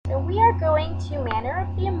going to Manor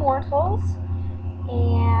of the Immortals,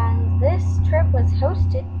 and this trip was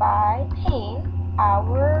hosted by Payne,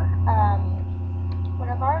 our one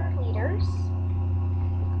of our leaders.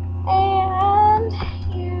 And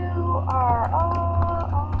you are all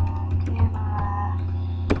on camera.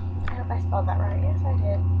 I hope I spelled that right. Yes, I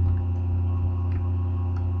did.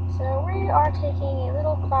 So we are taking a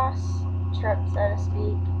little class trip, so to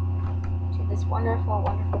speak, to this wonderful,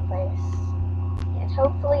 wonderful place. And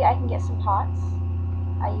hopefully I can get some pots.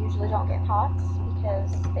 I usually don't get pots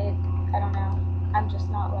because I don't know, I'm just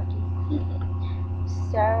not lucky.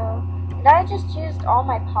 So, and I just used all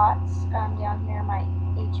my pots down here, my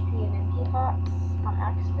HP and MP pots, on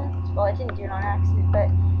accident. Well, I didn't do it on accident,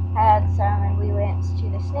 but I had some, and we went to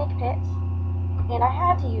the snake pit, and I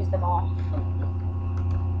had to use them all.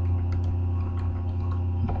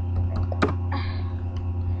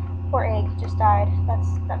 Poor egg just died.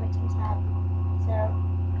 That makes me sad. So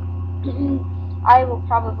I will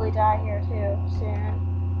probably die here too soon.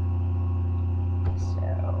 So,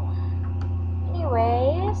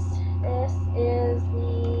 anyways, this is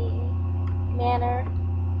the Manor,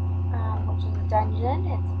 which is a dungeon.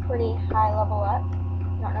 It's pretty high level up.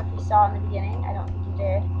 I don't know if you saw in the beginning. I don't think you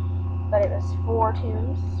did, but it was 4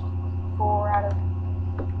 tombs, 4 out of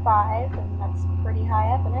 5, and that's pretty high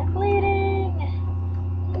up. And I'm bleeding.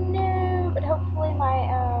 No, but hopefully my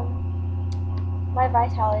my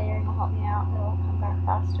vitality ring will help me out. It'll come back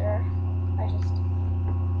faster. I just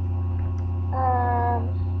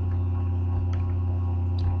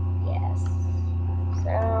yes.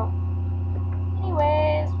 So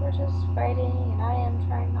anyways, we're just fighting, and I am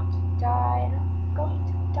trying not to die, and I'm going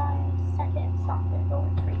to die in a second, so I'm gonna go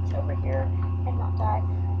retreat over here and not die.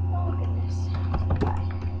 Oh goodness, I'm gonna die.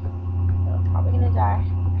 I'm probably gonna die.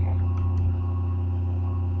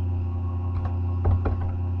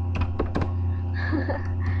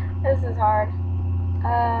 This is hard.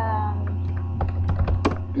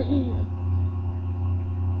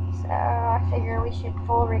 So I figure we should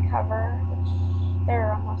full recover, which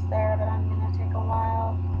they're almost there, but I'm gonna take a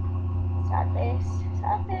while. Sad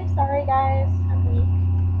face, sorry guys, I'm weak.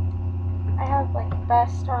 I have like the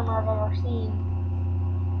best armor I've ever seen.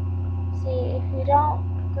 See, if you don't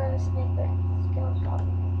go to snake pit, skill shot.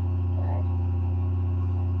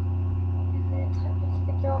 Is it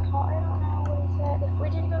the guild hall? I don't know. If we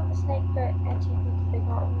did go to the snake pit and take the big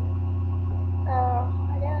heart,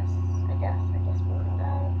 I guess we would have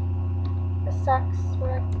died. This sucks, we're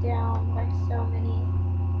like down by so many.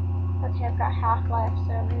 Okay, I've got half life,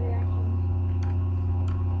 so maybe I can.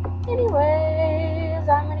 Anyways,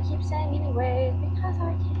 I'm gonna keep saying anyways because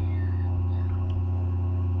I can.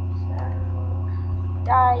 So,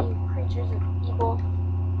 die, you creatures of evil.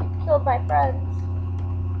 You killed my friends.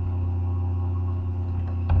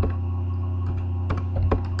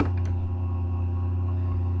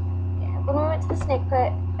 When we went to the snake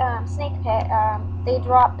pit, they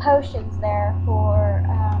drop potions there for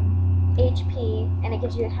HP, and it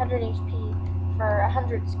gives you 100 HP for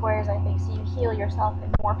 100 squares, I think. So you heal yourself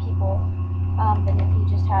and more people than if you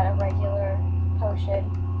just had a regular potion.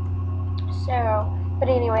 So, but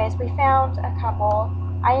anyways, we found a couple.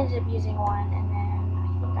 I ended up using one, and then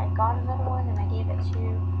I think I got another one, and I gave it to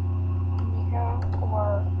Nico,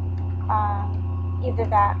 or either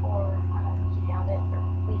that or he found it, or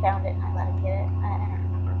we found it and I let him get it. I don't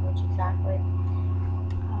remember which exactly.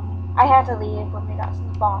 I had to leave when we got to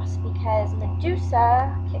the boss because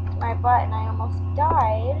Medusa kicked my butt and I almost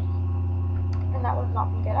died, and that would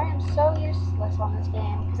not be good. I am so useless on this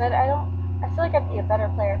game because I feel like I'd be a better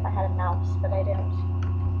player if I had a mouse, but I don't.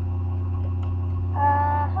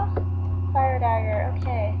 Fire dagger,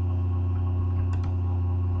 okay.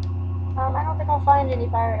 I don't think I'll find any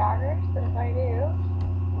fire daggers, but if I do,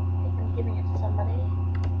 I think I'm giving it to somebody,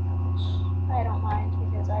 which I don't mind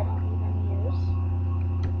because I don't even use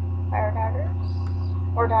fire daggers,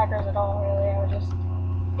 or daggers at all, really. I would just,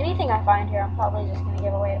 anything I find here I'm probably just going to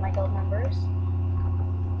give away to my guild members,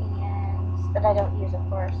 and that I don't use, of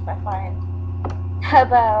course. If I find a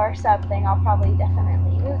bow or something, I'll probably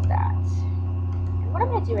definitely use that. And what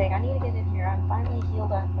am I doing? I need to get in here. I'm finally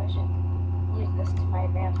healed up. I should use this to my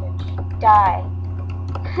advantage. Die.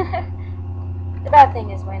 The bad thing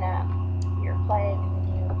is when you're playing and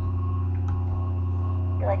then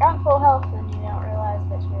you're like, I'm full health, and you don't realize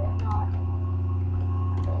that you're not.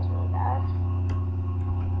 That was really bad.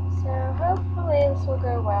 So hopefully this will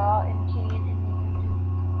go well, and Payne and Nico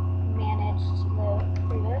can manage to live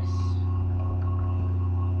through this.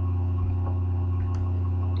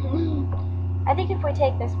 I think if we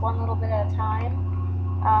take this one little bit at a time,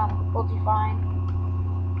 we'll do fine.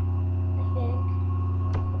 I think.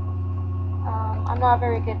 I'm not a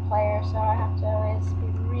very good player, so I have to always be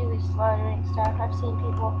really slow doing stuff. I've seen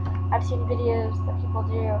videos that people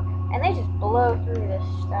do, and they just blow through this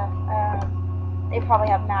stuff. They probably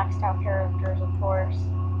have maxed out characters, of course,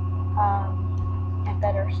 and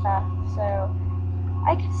better stuff, so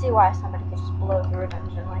I can see why somebody could just blow through a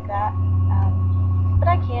dungeon like that, but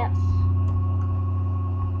I can't.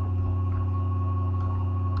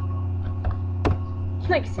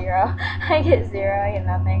 Like 0. I get 0, I get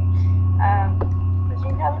nothing. Because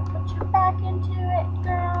you haven't put your back into it,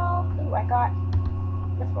 girl. Ooh, I got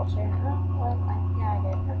mithril chain. Oh, well, yeah, I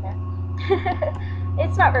did. Okay.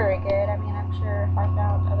 It's not very good. I mean, I'm sure if I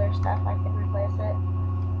found other stuff, I could replace it.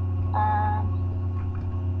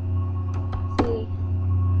 Let's see.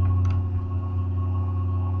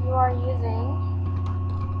 You are using...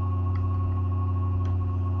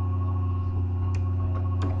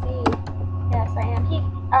 Let's see. Yes, I am.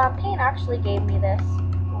 Payne actually gave me this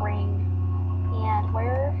ring. And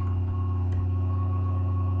where?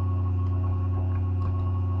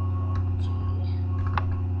 Gee.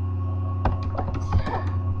 What?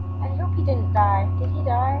 I hope he didn't die. Did he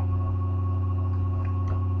die?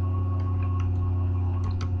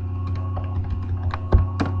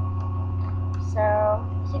 So,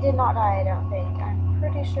 he did not die, I don't think. I'm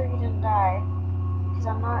pretty sure he didn't die. Because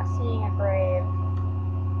I'm not seeing a grave.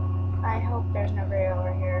 I hope there's no grave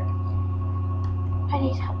over here. I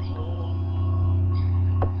need help.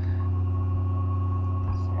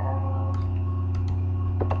 So,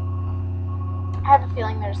 I have a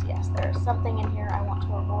feeling there's something in here I want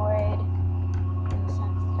to avoid. In the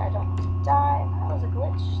sense that I don't want to die. That was a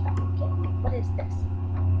glitch. That would get me. What is this?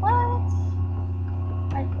 What?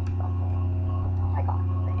 I feel something. I got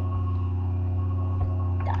nothing.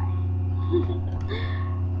 Die.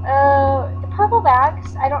 The purple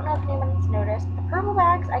bags, I don't know if anyone's noticed, the purple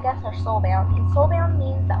bags, I guess, are soulbound, and soulbound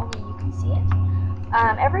means that only you can see it.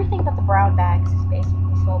 Everything but the brown bags is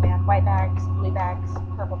basically soulbound. White bags, blue bags,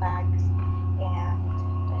 purple bags, and,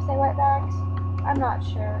 did I say white bags? I'm not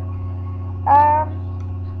sure.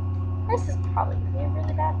 This is probably going to be a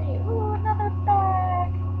really bad video. Ooh, another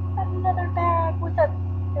bag with a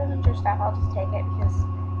villager staff. I'll just take it, because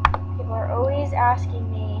people are always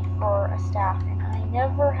asking me for a staff, and I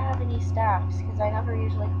never have any staffs, because I never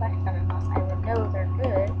usually collect them unless I would know they're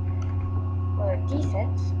good, or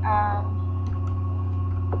decent.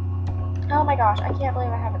 Oh my gosh, I can't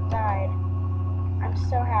believe I haven't died. I'm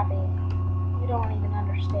so happy. You don't even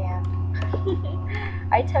understand.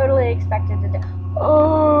 I totally expected to die.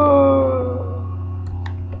 Oh!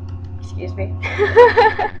 Excuse me.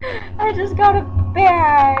 I just got a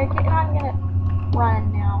bag, and I'm gonna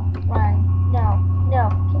run now. Run. No.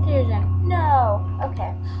 Confusion. No.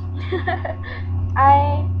 Okay.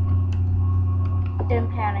 I am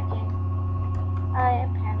panicking.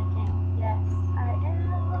 Yes, I am.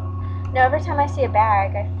 No, every time I see a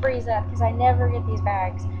bag, I freeze up because I never get these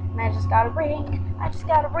bags. And I just got a ring. It's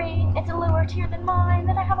a lower tier than mine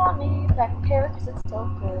that I have on me, but I don't care because it's still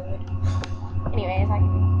good. Anyways, I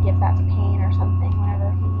can give that to Payne or something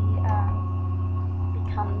whenever he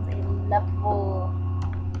becomes a level.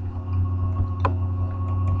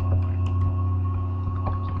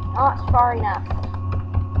 Not far enough.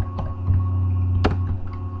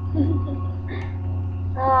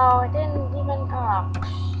 Oh, it didn't even. Oh,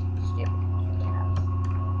 stupid cats.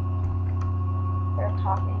 They're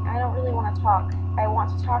talking. I don't really want to talk. I want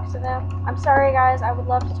to talk to them. I'm sorry, guys. I would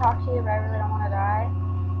love to talk to you, but I really don't want to die.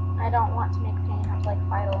 I don't want to make Payne have to like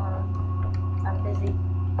fight alone. I'm busy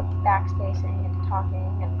backspacing and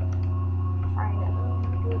talking and trying to. Oh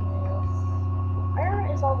my goodness. Where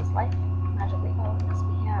is all this life magically? Oh, it must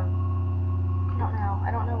be him. I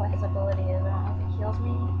don't know what his ability is. I don't know if it heals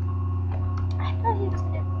me. I thought he was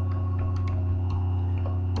gonna...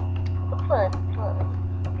 Blood.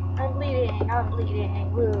 I'm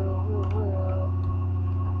bleeding. Woo.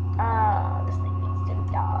 This thing needs to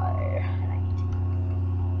die. And I need to...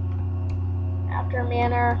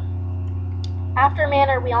 After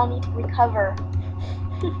Manor, we all need to recover.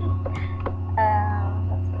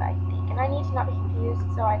 That's what I think. And I need to not be confused,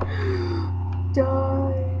 so I...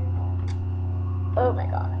 die. Oh my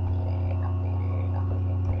god, I'm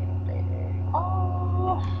bleeding.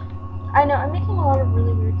 Oh, I know, I'm making a lot of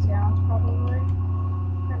really weird sounds, probably.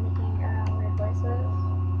 I'm making weird voices.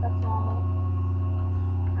 That's normal.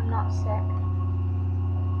 I'm not sick.